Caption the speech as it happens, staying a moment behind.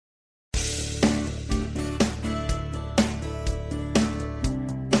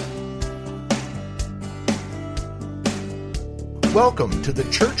Welcome to the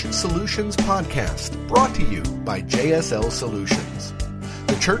Church Solutions Podcast, brought to you by JSL Solutions.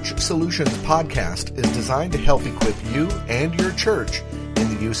 The Church Solutions Podcast is designed to help equip you and your church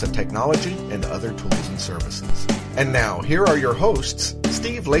in the use of technology and other tools and services. And now, here are your hosts,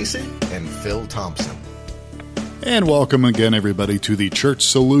 Steve Lacey and Phil Thompson. And welcome again, everybody, to the Church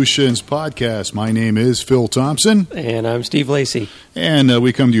Solutions Podcast. My name is Phil Thompson. And I'm Steve Lacey. And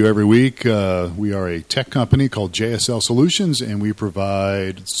we come to you every week. We are a tech company called JSL Solutions, and we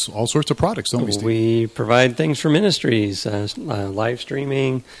provide all sorts of products, don't we, Steve? We provide things for ministries, live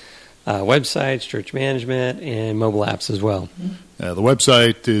streaming, websites, church management, and mobile apps as well. The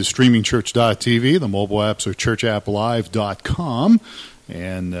website is streamingchurch.tv. The mobile apps are churchapplive.com.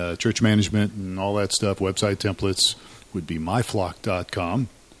 And church management and all that stuff, website templates, would be myflock.com.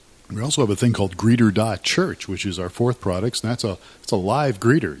 We also have a thing called greeter.church, which is our fourth product, and it's a live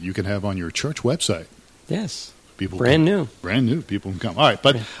greeter you can have on your church website. Yes. Brand new. People can come. All right,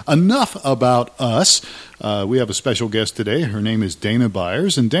 but enough about us. We have a special guest today. Her name is Dana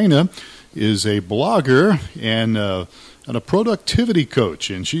Byers, and Dana is a blogger and a productivity coach,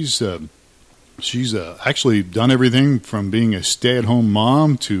 and she's actually done everything from being a stay-at-home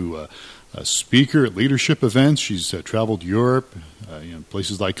mom to a speaker at leadership events. She's traveled Europe,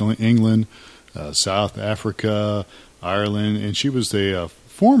 places like England, South Africa, Ireland, and she was a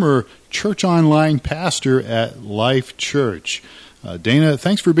former church online pastor at Life Church. Dana,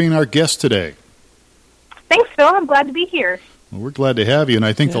 thanks for being our guest today. Thanks, Phil. I'm glad to be here. Well, we're glad to have you, and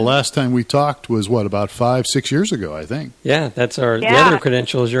I think the last time we talked was, about 5-6 years ago, I think. Yeah, that's the other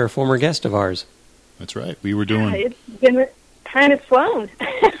credential is you're a former guest of ours. That's right. We were doing... It's been kind of flown.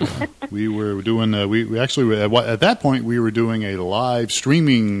 We were doing... we actually, at that point, we were doing a live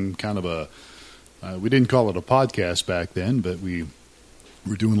streaming kind of a... we didn't call it a podcast back then, but we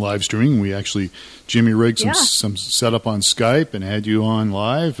were doing live streaming. We actually... Jimmy rigged some setup on Skype and had you on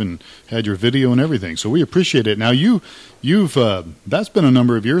live and had your video and everything. So we appreciate it. Now, you've that's been a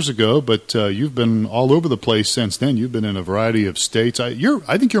number of years ago, but you've been all over the place since then. You've been in a variety of states. I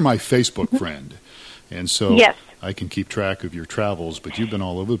think you're my Facebook friend. And so I can keep track of your travels, but you've been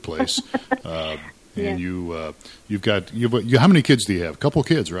all over the place. And you've got how many kids do you have? A couple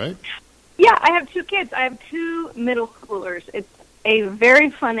kids, right? Yeah, I have 2 kids. I have 2 middle schoolers. It's a very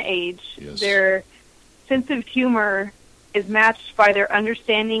fun age. Yes. Their sense of humor is matched by their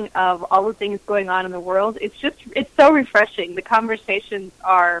understanding of all the things going on in the world. It's so refreshing. The conversations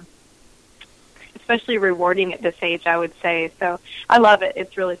are especially rewarding at this age, I would say. So I love it.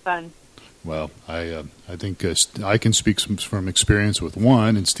 It's really fun. Well, I think I can speak from experience with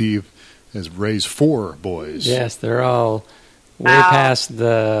one, and Steve has raised 4 boys. Yes, they're all way past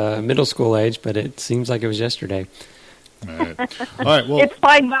the middle school age, but it seems like it was yesterday. All right. Well, it's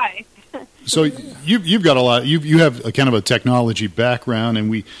flying by. So you've got a lot. You have a kind of a technology background, and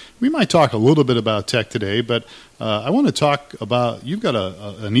we might talk a little bit about tech today. But I want to talk about you've got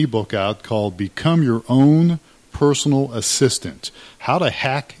an ebook out called "Become Your Own Personal Assistant: How to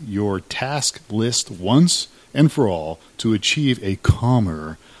Hack Your Task List Once and for All to Achieve a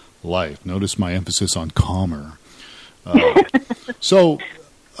Calmer Life." Notice my emphasis on calmer.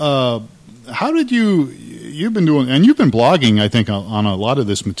 How did you've been doing, and you've been blogging, I think, on a lot of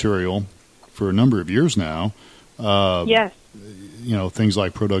this material for a number of years now. Yes. Things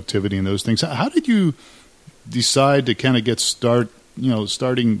like productivity and those things. How did you decide to kind of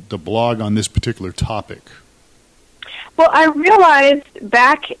starting to blog on this particular topic? Well, I realized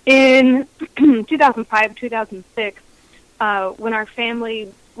back in 2005, 2006, when our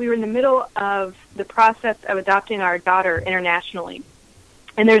family, we were in the middle of the process of adopting our daughter internationally.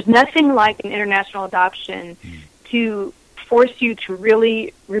 And there's nothing like an international adoption to force you to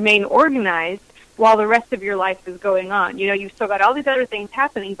really remain organized while the rest of your life is going on. You've still got all these other things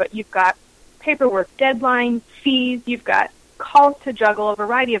happening, but you've got paperwork, deadlines, fees, you've got calls to juggle, a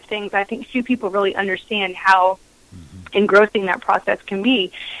variety of things. I think few people really understand how engrossing that process can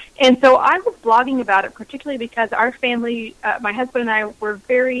be. And so I was blogging about it, particularly because our family, my husband and I, were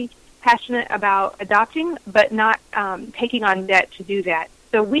very passionate about adopting, but not taking on debt to do that.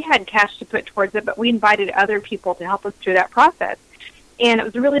 So we had cash to put towards it, but we invited other people to help us through that process. And it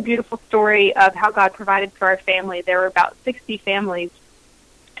was a really beautiful story of how God provided for our family. There were about 60 families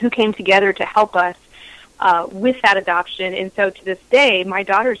who came together to help us with that adoption. And so to this day, my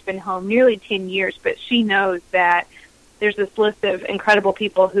daughter's been home nearly 10 years, but she knows that there's this list of incredible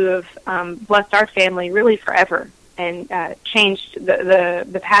people who have blessed our family really forever and changed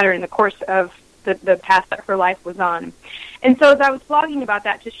the pattern, the course of the path that her life was on. And so as I was blogging about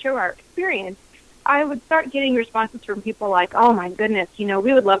that to share our experience, I would start getting responses from people like, oh, my goodness, we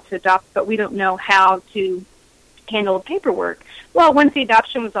would love to adopt, but we don't know how to handled paperwork. Well, once the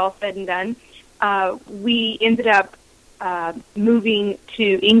adoption was all said and done, we ended up moving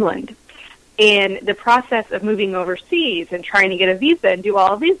to England. And the process of moving overseas and trying to get a visa and do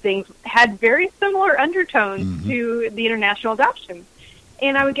all of these things had very similar undertones to the international adoption.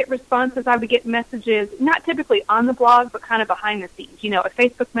 And I would get responses, I would get messages, not typically on the blog, but kind of behind the scenes. You know, a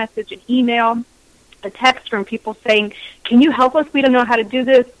Facebook message, an email, a text from people saying, can you help us? We don't know how to do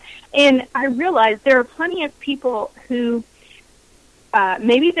this. And I realized there are plenty of people who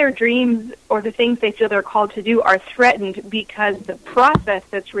maybe their dreams or the things they feel they're called to do are threatened because the process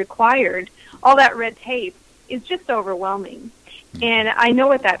that's required, all that red tape, is just overwhelming. And I know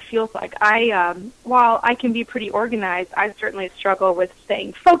what that feels like. While I can be pretty organized, I certainly struggle with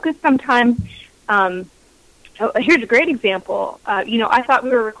staying focused sometimes. Here's a great example. I thought we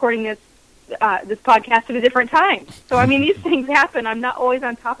were recording this podcast at a different time. So, I mean, these things happen. I'm not always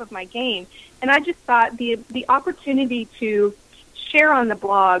on top of my game. And I just thought the opportunity to share on the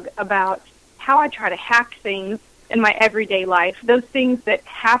blog about how I try to hack things in my everyday life, those things that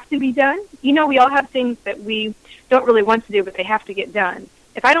have to be done. You know, we all have things that we don't really want to do, but they have to get done.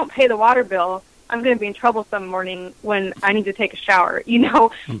 If I don't pay the water bill, I'm going to be in trouble some morning when I need to take a shower. You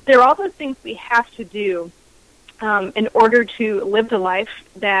know, there are all those things we have to do in order to live the life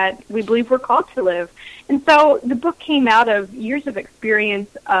that we believe we're called to live. And so the book came out of years of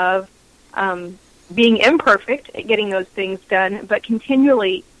experience of being imperfect at getting those things done, but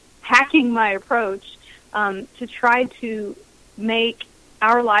continually hacking my approach to try to make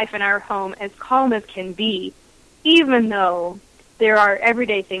our life and our home as calm as can be, even though there are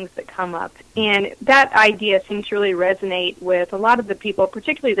everyday things that come up. And that idea seems to really resonate with a lot of the people,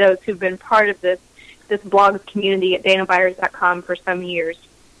 particularly those who've been part of this blog community at danabyers.com for some years,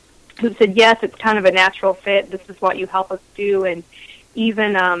 who've said, yes, it's kind of a natural fit. This is what you help us do. And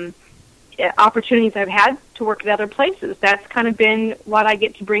even opportunities I've had to work at other places, that's kind of been what I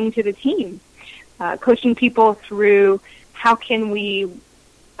get to bring to the team. Coaching people through how can we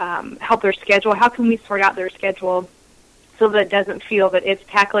help their schedule, how can we sort out their schedule so that it doesn't feel that it's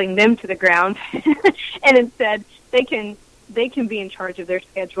tackling them to the ground, and instead they can be in charge of their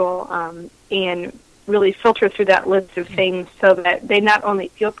schedule and really filter through that list of things so that they not only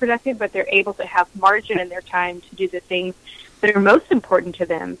feel productive, but they're able to have margin in their time to do the things that are most important to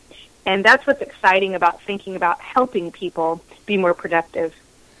them. And that's what's exciting about thinking about helping people be more productive.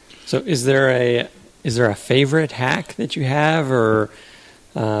 So is there a favorite hack that you have, or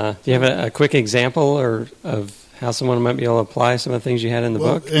do you have a quick example of how someone might be able to apply some of the things you had in the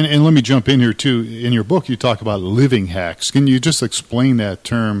book? And let me jump in here, too. In your book, you talk about living hacks. Can you just explain that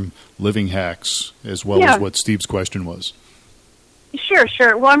term, living hacks, as well as what Steve's question was?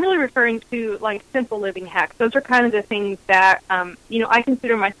 Sure. Well, I'm really referring to, like, simple living hacks. Those are kind of the things that, I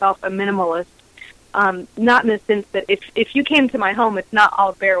consider myself a minimalist. Not in the sense that if you came to my home, it's not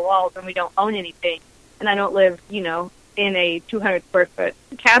all bare walls and we don't own anything, and I don't live, in a 200 square foot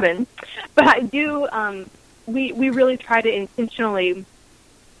cabin, but I do. We really try to intentionally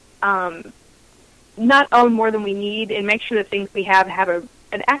not own more than we need and make sure the things we have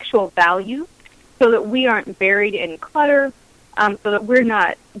an actual value, so that we aren't buried in clutter, so that we're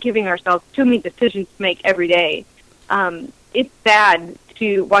not giving ourselves too many decisions to make every day. It's sad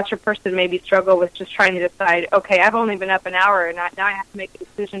to watch a person maybe struggle with just trying to decide, okay, I've only been up an hour, and now I have to make a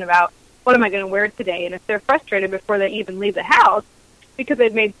decision about what am I going to wear today. And if they're frustrated before they even leave the house because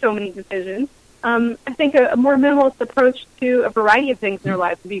they've made so many decisions, I think a more minimalist approach to a variety of things in their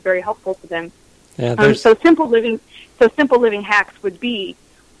lives would be very helpful to them. Yeah, so simple living hacks would be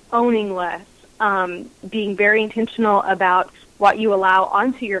owning less, being very intentional about what you allow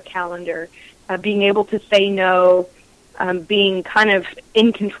onto your calendar, being able to say no, being kind of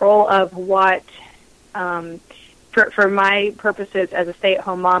in control of what, for my purposes as a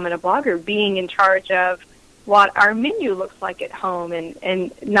stay-at-home mom and a blogger, being in charge of what our menu looks like at home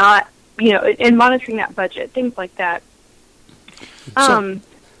and not, and monitoring that budget, things like that.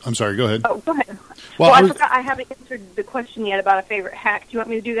 I'm sorry, go ahead. Oh, go ahead. Well, I forgot I haven't answered the question yet about a favorite hack. Do you want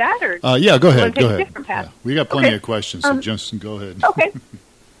me to do that? Or yeah, go ahead. Go ahead. Yeah, we got plenty of questions, so Justin, go ahead. Okay,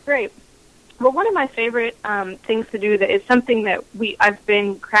 great. Well, one of my favorite things to do that is something that I've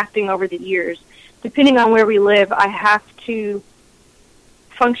been crafting over the years. Depending on where we live, I have to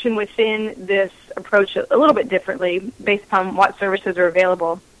function within this approach a little bit differently based upon what services are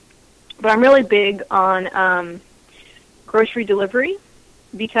available. But I'm really big on grocery delivery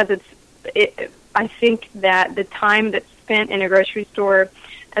because I think that the time that's spent in a grocery store,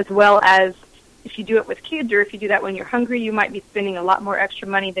 as well as if you do it with kids or if you do that when you're hungry, you might be spending a lot more extra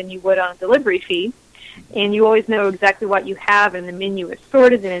money than you would on a delivery fee. And you always know exactly what you have, and the menu is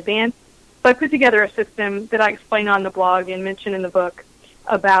sorted in advance. So I put together a system that I explain on the blog and mention in the book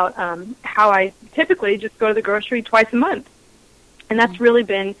about how I typically just go to the grocery twice a month. And that's really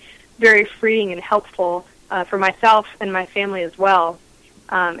been very freeing and helpful for myself and my family as well.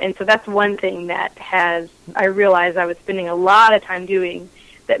 And so that's one thing that I realized I was spending a lot of time doing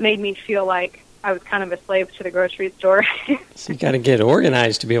that made me feel like I was kind of a slave to the grocery store. So you got to get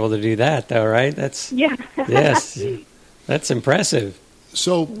organized to be able to do that, though, right? Yeah. Yes. That's impressive.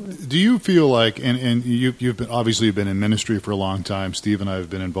 So, do you feel like, and you've been, obviously been in ministry for a long time. Steve and I have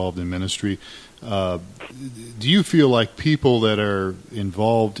been involved in ministry. Do you feel like people that are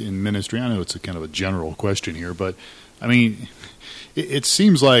involved in ministry? I know it's a kind of a general question here, but I mean, it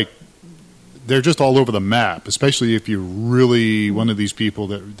seems like they're just all over the map, especially if you're really one of these people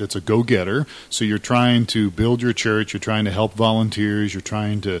that's a go-getter. So you're trying to build your church, you're trying to help volunteers, you're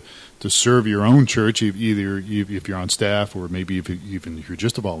trying to serve your own church, either if you're on staff or maybe even if you're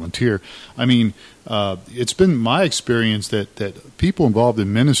just a volunteer. I mean, it's been my experience that people involved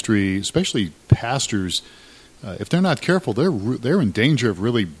in ministry, especially pastors, if they're not careful, they're in danger of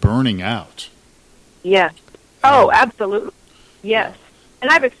really burning out. Yes. Oh, absolutely. Yes.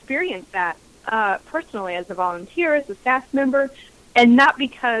 And I've experienced that personally as a volunteer, as a staff member, and not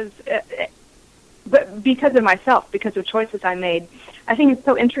because, but because of myself, because of choices I made. I think it's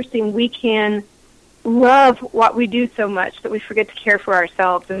so interesting. We can love what we do so much that we forget to care for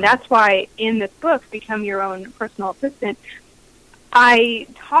ourselves, and that's why in this book, Become Your Own Personal Assistant, I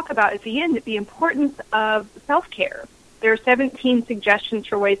talk about at the end the importance of self-care. There are 17 suggestions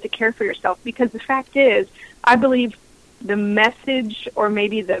for ways to care for yourself, because the fact is, I believe the message or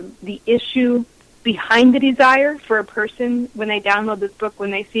maybe the issue behind the desire for a person when they download this book,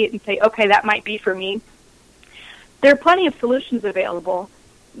 when they see it and say, okay, that might be for me, there are plenty of solutions available.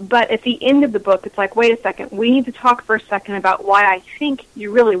 But at the end of the book, it's like, wait a second, we need to talk for a second about why I think you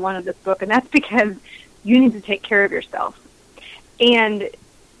really wanted this book, and that's because you need to take care of yourself. And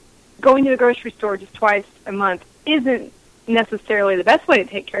going to the grocery store just twice a month isn't necessarily the best way to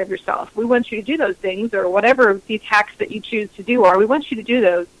take care of yourself. We want you to do those things, or whatever these hacks that you choose to do are. We want you to do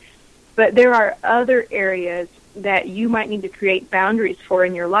those. But there are other areas that you might need to create boundaries for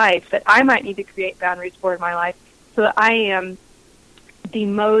in your life, that I might need to create boundaries for in my life, so that I am the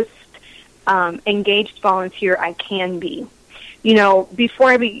most engaged volunteer I can be. You know,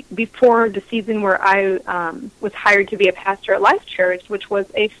 before the season where I was hired to be a pastor at Life Church, which was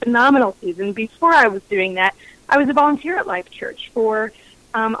a phenomenal season, before I was doing that, I was a volunteer at Life Church for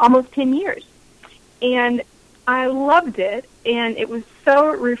almost 10 years. And I loved it, and it was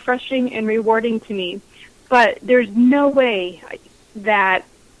so refreshing and rewarding to me. But there's no way that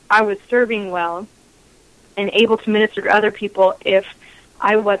I was serving well and able to minister to other people if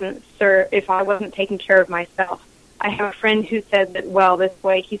I wasn't taking care of myself. I have a friend who said that, well, this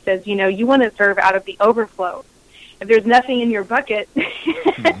way, he says, you know, you want to serve out of the overflow. If there's nothing in your bucket,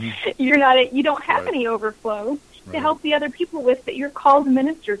 you don't have any overflow to help the other people with that you're called to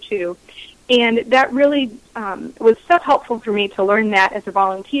minister to. And that really was so helpful for me to learn that as a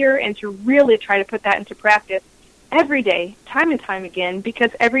volunteer and to really try to put that into practice every day, time and time again,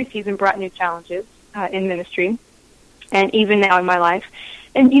 because every season brought new challenges in ministry and even now in my life.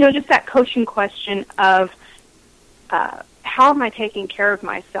 And, you know, just that coaching question of how am I taking care of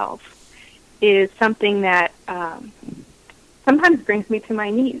myself is something that sometimes brings me to my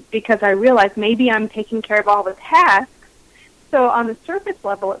knees, because I realize maybe I'm taking care of all the tasks. So on the surface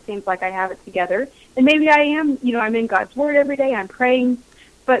level, it seems like I have it together. And maybe I am, you know, I'm in God's Word every day, I'm praying,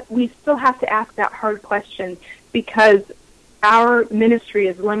 but we still have to ask that hard question, because our ministry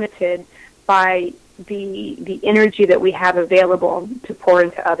is limited by the energy that we have available to pour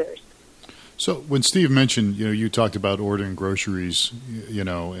into others. So when Steve mentioned, you know, you talked about ordering groceries, you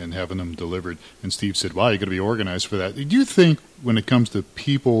know, and having them delivered, and Steve said, wow, you got to be organized for that. Do you think when it comes to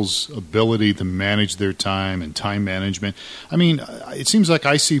people's ability to manage their time and time management, I mean, it seems like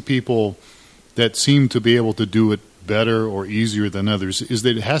I see people that seem to be able to do it better or easier than others. Does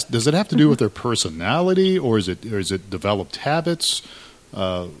it have to do with their personality, or is it developed habits?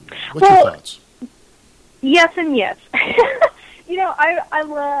 What's your thoughts? Yes and yes. You know, I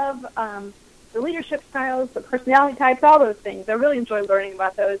love the leadership styles, the personality types, all those things. I really enjoy learning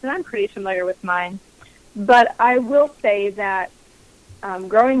about those, and I'm pretty familiar with mine. But I will say that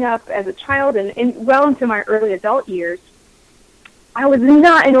growing up as a child and well into my early adult years, I was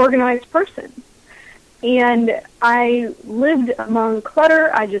not an organized person. And I lived among clutter.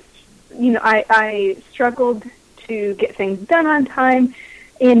 I just, you know, I struggled to get things done on time.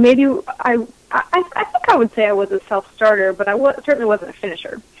 And maybe I think I would say I was a self-starter, but I certainly wasn't a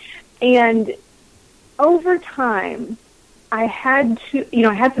finisher. And over time, I had to,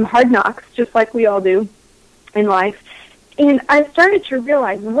 I had some hard knocks, just like we all do in life. And I started to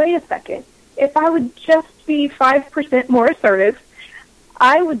realize, wait a second, if I would just be 5% more assertive,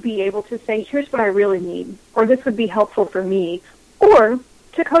 I would be able to say, here's what I really need, or this would be helpful for me, or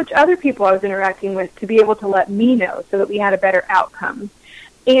to coach other people I was interacting with to be able to let me know so that we had a better outcome.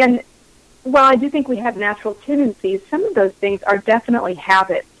 And while I do think we have natural tendencies, some of those things are definitely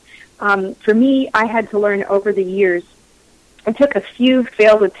habits. For me, I had to learn over the years. I took a few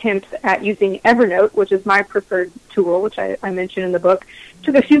failed attempts at using Evernote, which is my preferred tool, which I mentioned in the book.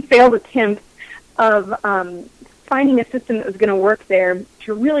 Took a few failed attempts of finding a system that was going to work there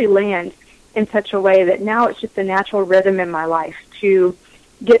to really land in such a way that now it's just a natural rhythm in my life to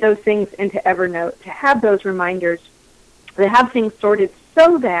get those things into Evernote, to have those reminders, to have things sorted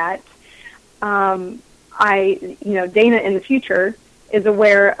so that Dana in the future is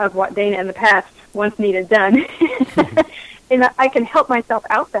aware of what Dana in the past once needed done. And I can help myself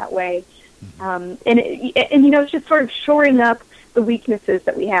out that way. It's just sort of shoring up the weaknesses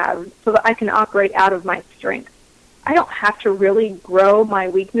that we have so that I can operate out of my strengths. I don't have to really grow my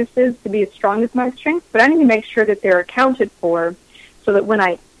weaknesses to be as strong as my strengths, but I need to make sure that they're accounted for so that when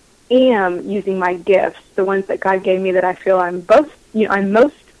I am using my gifts, the ones that God gave me that I feel I'm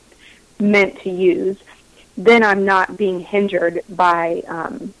most meant to use, then I'm not being hindered by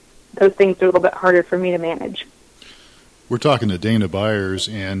those things that are a little bit harder for me to manage. We're talking to Dana Byers,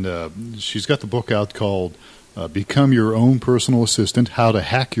 and she's got the book out called Become Your Own Personal Assistant, How to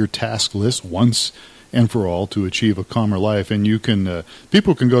Hack Your Task List Once and for All to Achieve a Calmer Life. And you can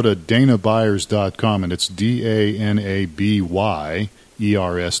people can go to danabyers.com, and it's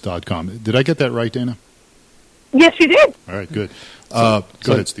DANABYERS.com. Did I get that right, Dana? Yes, you did. All right, good. Go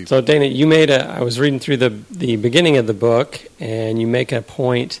ahead, Steve. So, Dana, you I was reading through the beginning of the book, and you make a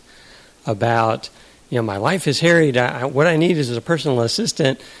point about, my life is harried. What I need is a personal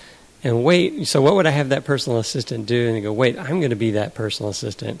assistant. And so what would I have that personal assistant do? And you go, wait, I'm going to be that personal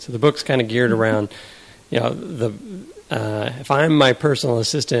assistant. So the book's kind of geared around, if I'm my personal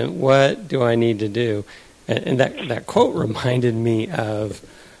assistant, what do I need to do? And that quote reminded me of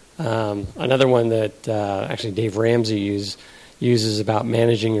another one that actually Dave Ramsey uses about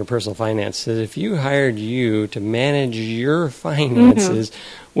managing your personal finances. Says, if you hired you to manage your finances,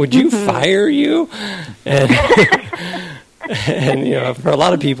 would you fire you? And for a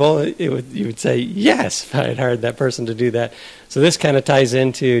lot of people, you would say yes if I had hired that person to do that. So this kind of ties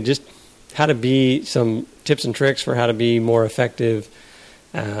into just how to be some tips and tricks for how to be more effective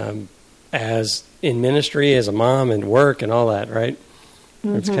as in ministry, as a mom, and work, and all that, right?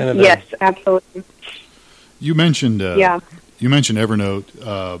 It's kind of yes, absolutely. You mentioned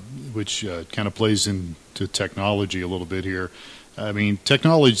Evernote, which kind of plays into technology a little bit here. I mean,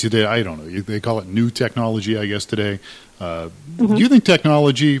 technology today, I don't know. They call it new technology, I guess, today. Do you think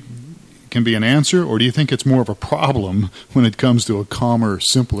technology can be an answer, or do you think it's more of a problem when it comes to a calmer,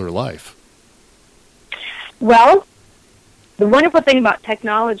 simpler life? Well, the wonderful thing about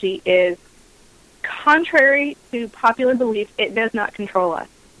technology is, contrary to popular belief, it does not control us.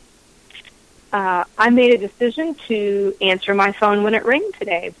 I made a decision to answer my phone when it rang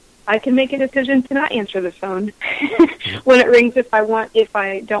today. I can make a decision to not answer the phone when it rings if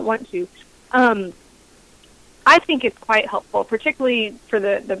I don't want to. I think it's quite helpful, particularly for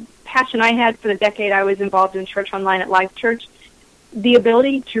the passion I had for the decade I was involved in Church Online at Life Church. The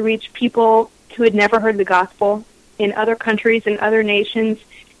ability to reach people who had never heard the gospel in other countries and other nations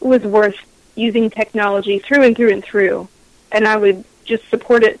was worth using technology through and through and through. And I would just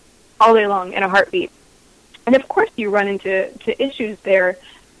support it all day long in a heartbeat. And of course you run into issues there,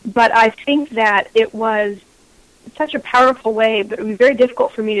 but I think that it was such a powerful way, but it was very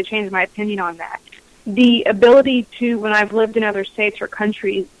difficult for me to change my opinion on that. The ability to, when I've lived in other states or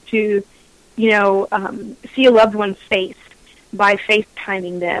countries, to, see a loved one's face by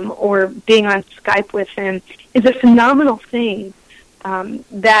FaceTiming them or being on Skype with them is a phenomenal thing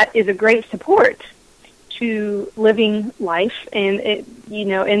that is a great support to living life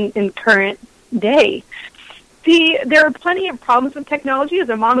in current day. There are plenty of problems with technology. As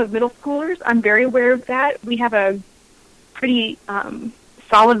a mom of middle schoolers, I'm very aware of that. We have a pretty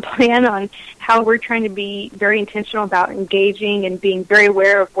solid plan on how we're trying to be very intentional about engaging and being very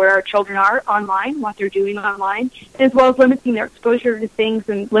aware of where our children are online, what they're doing online, as well as limiting their exposure to things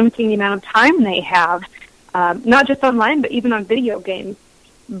and limiting the amount of time they have, not just online, but even on video games.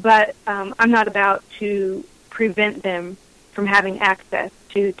 But I'm not about to prevent them from having access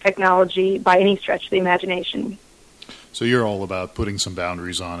to technology by any stretch of the imagination. So you're all about putting some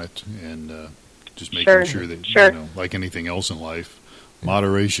boundaries on it and just making sure that, like anything else in life,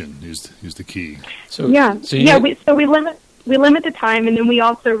 moderation is the key. We limit we limit the time, and then we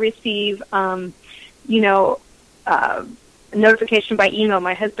also receive, notification by email,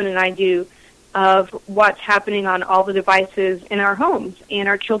 my husband and I do, of what's happening on all the devices in our homes. And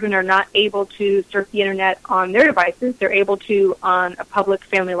our children are not able to surf the internet on their devices. They're able to on a public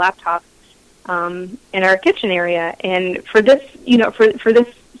family laptop in our kitchen area. And for this, for this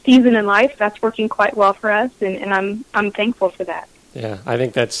season in life, that's working quite well for us, and I'm thankful for that. Yeah, I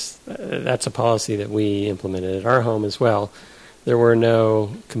think that's a policy that we implemented at our home as well. There were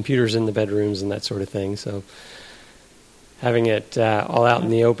no computers in the bedrooms and that sort of thing, so having it all out in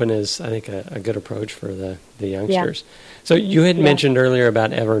the open is, I think, a good approach for the youngsters. Yeah. So you had mentioned earlier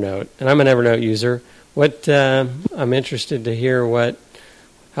about Evernote, and I'm an Evernote user. I'm interested to hear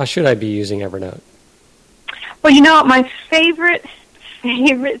how should I be using Evernote? Well, my favorite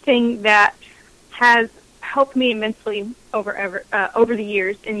thing that has helped me immensely over the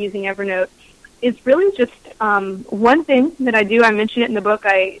years in using Evernote is really just one thing that I do. I mention it in the book.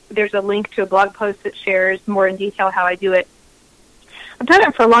 There's a link to a blog post that shares more in detail how I do it. I've done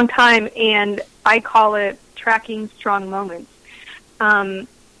it for a long time, and I call it tracking strong moments.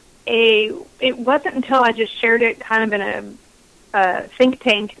 It wasn't until I just shared it kind of in a think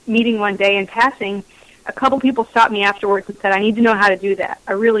tank meeting one day in passing, a couple people stopped me afterwards and said, I need to know how to do that.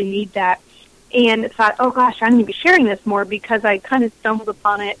 I really need that. And thought, oh gosh, I need to be sharing this more, because I kind of stumbled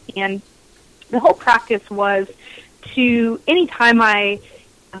upon it. And the whole practice was to, anytime I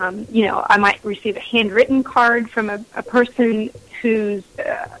might receive a handwritten card from a person whose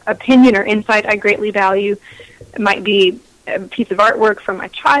opinion or insight I greatly value. It might be a piece of artwork from my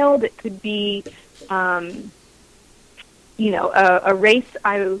child. It could be, a race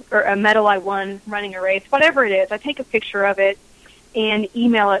or a medal I won running a race. Whatever it is, I take a picture of it and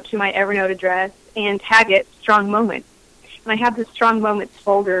email it to my Evernote address and tag it Strong Moments. And I have this Strong Moments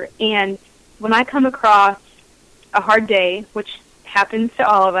folder, and when I come across a hard day, which happens to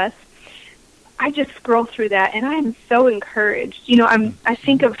all of us, I just scroll through that, and I am so encouraged. I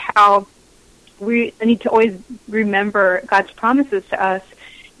think of how we need to always remember God's promises to us,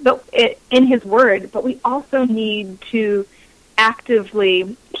 but in His Word. But we also need to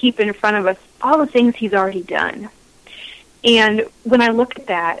actively keep in front of us all the things He's already done. And when I look at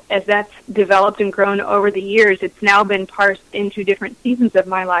that, as that's developed and grown over the years, it's now been parsed into different seasons of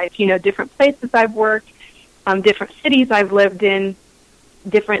my life. Different places I've worked, different cities I've lived in,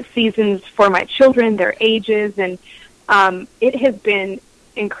 different seasons for my children, their ages, and it has been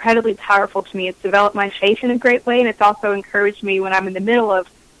incredibly powerful to me. It's developed my faith in a great way, and it's also encouraged me when I'm in the middle of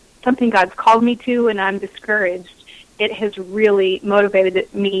something God's called me to and I'm discouraged. It has really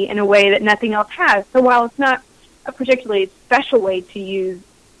motivated me in a way that nothing else has. So while it's not a particularly special way to use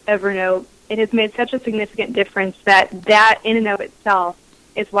Evernote, it has made such a significant difference that in and of itself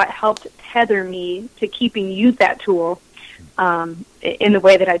is what helped tether me to keeping use that tool in the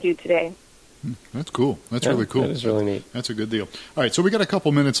way that I do today. That's cool. That's really cool. That is really neat. That's a good deal. All right, so we got a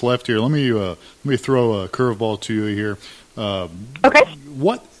couple minutes left here. Let me throw a curveball to you here. Okay.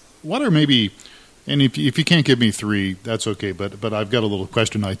 What are maybe, and if you can't give me three, that's okay. But I've got a little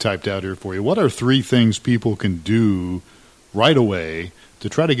question I typed out here for you. What are three things people can do right away to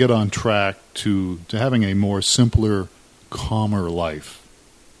try to get on track to having a more simpler, calmer life?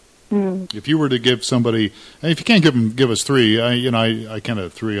 If you were to give somebody, and if you can't give us three, I kind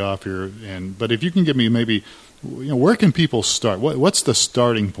of threw you off here. But if you can give me maybe, where can people start? What's the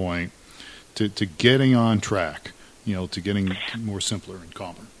starting point to getting on track? To getting more simpler and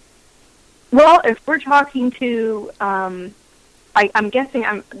calmer. Well, if we're talking to, I'm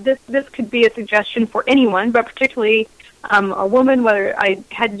guessing this could be a suggestion for anyone, but particularly a woman. Whether I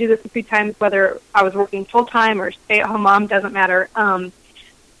had to do this a few times, whether I was working full time or stay-at-home mom, doesn't matter.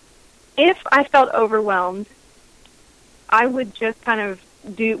 If I felt overwhelmed, I would just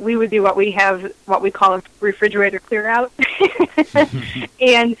we would do what we call a refrigerator clear out.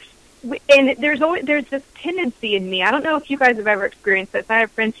 and there's this tendency in me. I don't know if you guys have ever experienced this. I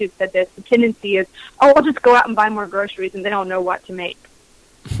have friends who've said this. The tendency is, I'll just go out and buy more groceries, and they don't know what to make.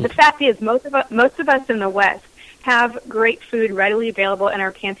 The fact is, most of us in the West have great food readily available in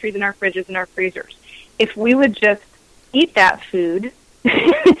our pantries and our fridges and our freezers. If we would just eat that food,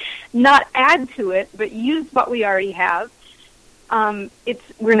 not add to it, but use what we already have.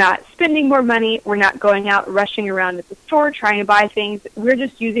 We're not spending more money. We're not going out rushing around at the store trying to buy things. We're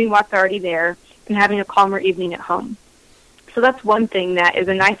just using what's already there and having a calmer evening at home. So that's one thing that is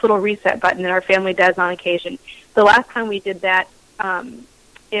a nice little reset button that our family does on occasion. The last time we did that,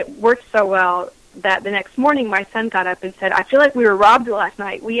 it worked so well that the next morning my son got up and said, I feel like we were robbed last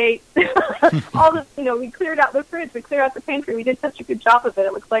night. We ate all the, we cleared out the fridge, we cleared out the pantry. We did such a good job of it.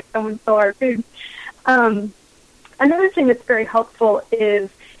 It looks like someone stole our food. Another thing that's very helpful is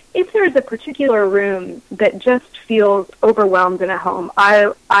if there's a particular room that just feels overwhelmed in a home.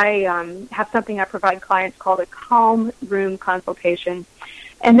 I have something I provide clients called a calm room consultation,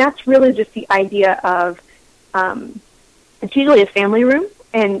 and that's really just the idea of it's usually a family room,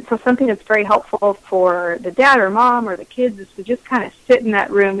 and so something that's very helpful for the dad or mom or the kids is to just kind of sit in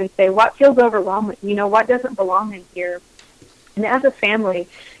that room and say, what feels overwhelming? What doesn't belong in here? And as a family,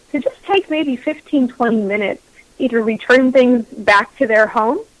 to just take maybe 15, 20 minutes, either return things back to their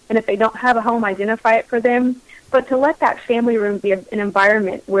home, and if they don't have a home, identify it for them, but to let that family room be an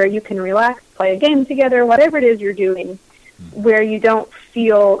environment where you can relax, play a game together, whatever it is you're doing, where you don't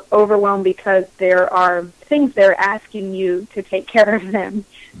feel overwhelmed because there are things they're asking you to take care of them.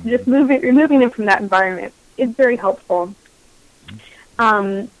 Just removing them from that environment is very helpful.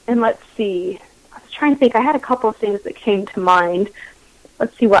 And let's see. I was trying to think. I had a couple of things that came to mind.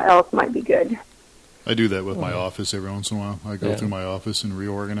 Let's see what else might be good. I do that with my office every once in a while. I go through my office and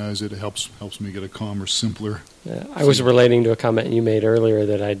reorganize it. It helps me get a calmer, simpler. Yeah, I was relating to a comment you made earlier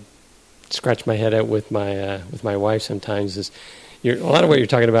that I scratch my head at with my wife sometimes. Is a lot of what you're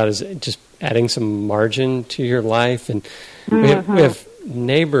talking about is just adding some margin to your life, and we have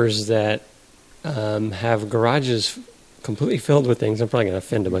neighbors that have garages completely filled with things. I'm probably going to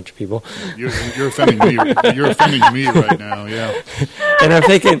offend a bunch of people. You're offending me. You're offending me right now. Yeah. And I'm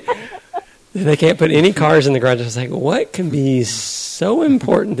thinking, they can't put any cars in the garage. I was like, what can be so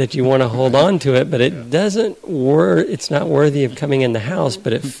important that you want to hold on to it, but it doesn't it's not worthy of coming in the house,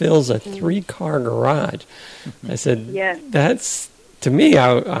 but it fills a 3-car garage. I said, that's, to me,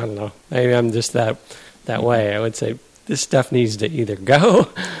 I don't know, maybe I'm just that way. I would say this stuff needs to either go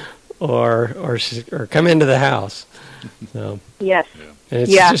or come into the house. So, yes. And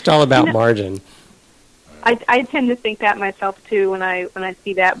it's just all about margin. I tend to think that myself too when I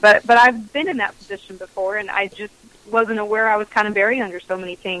see that, but I've been in that position before, and I just wasn't aware I was kind of buried under so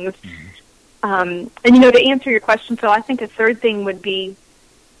many things. And to answer your question, Phil, I think a third thing would be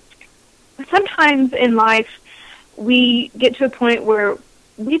sometimes in life we get to a point where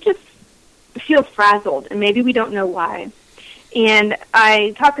we just feel frazzled, and maybe we don't know why. And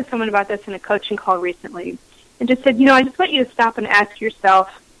I talked to someone about this in a coaching call recently, and just said, I just want you to stop and ask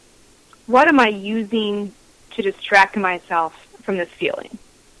yourself, what am I using to distract myself from this feeling?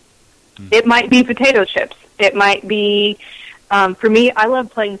 It might be potato chips. It might be, for me, I love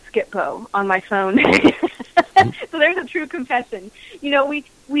playing Skip-Bo on my phone. So there's a true confession. We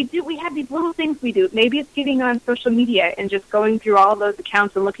have these little things we do. Maybe it's getting on social media and just going through all of those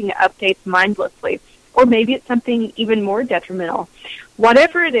accounts and looking at updates mindlessly. Or maybe it's something even more detrimental.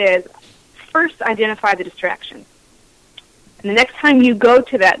 Whatever it is, first identify the distraction. And the next time you go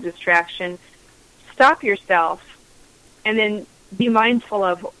to that distraction, stop yourself and then be mindful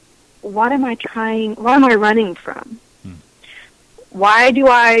of what am I running from? Why do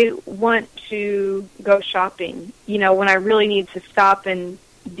I want to go shopping, when I really need to stop and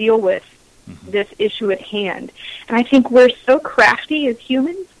deal with this issue at hand? And I think we're so crafty as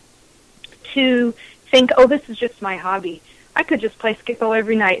humans to think, this is just my hobby. I could just play Skip-Bo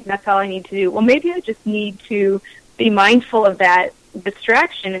every night, and that's all I need to do. Well, maybe I just need to be mindful of that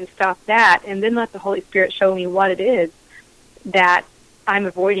distraction and stop that, and then let the Holy Spirit show me what it is that I'm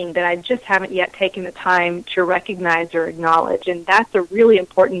avoiding, that I just haven't yet taken the time to recognize or acknowledge. And that's a really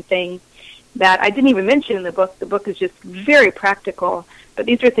important thing that I didn't even mention in the book. The book is just very practical, but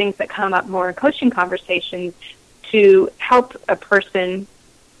these are things that come up more in coaching conversations to help a person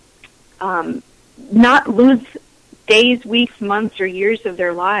not lose days, weeks, months, or years of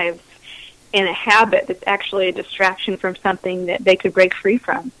their lives in a habit that's actually a distraction from something that they could break free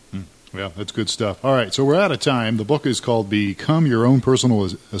from. Yeah, that's good stuff. All right, so we're out of time. The book is called Become Your Own Personal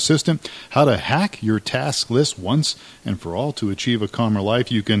Assistant, How to Hack Your Task List Once and for All to Achieve a Calmer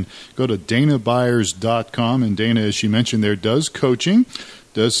Life. You can go to danabyers.com, and Dana, as she mentioned there, does coaching,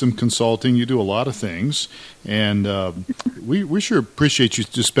 does some consulting. You do a lot of things, and we sure appreciate you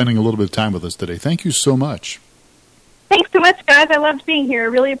just spending a little bit of time with us today. Thank you so much. Thanks so much, guys. I loved being here. I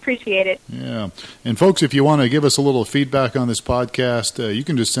really appreciate it. Yeah. And, folks, if you want to give us a little feedback on this podcast, you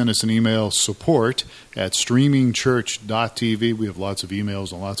can just send us an email, support@streamingchurch.tv. We have lots of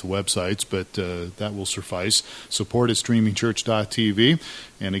emails and lots of websites, but that will suffice. Support@streamingchurch.tv.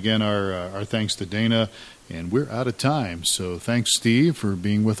 And, again, our thanks to Dana. And we're out of time. So thanks, Steve, for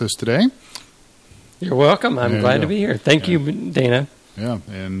being with us today. You're welcome. I'm glad to be here. Thank you, Dana. Yeah,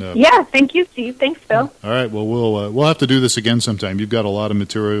 and thank you, Steve. Thanks, Phil. All right, well, we'll have to do this again sometime. You've got a lot of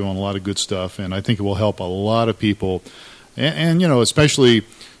material and a lot of good stuff, and I think it will help a lot of people, and especially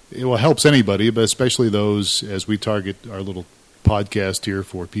it will help anybody, but especially those as we target our little podcast here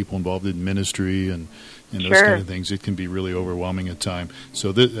for people involved in ministry and those Sure. kind of things. It can be really overwhelming at times.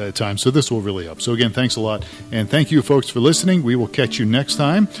 So this will really help. So again, thanks a lot. And thank you, folks, for listening. We will catch you next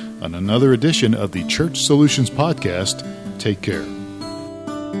time on another edition of the Church Solutions Podcast. Take care.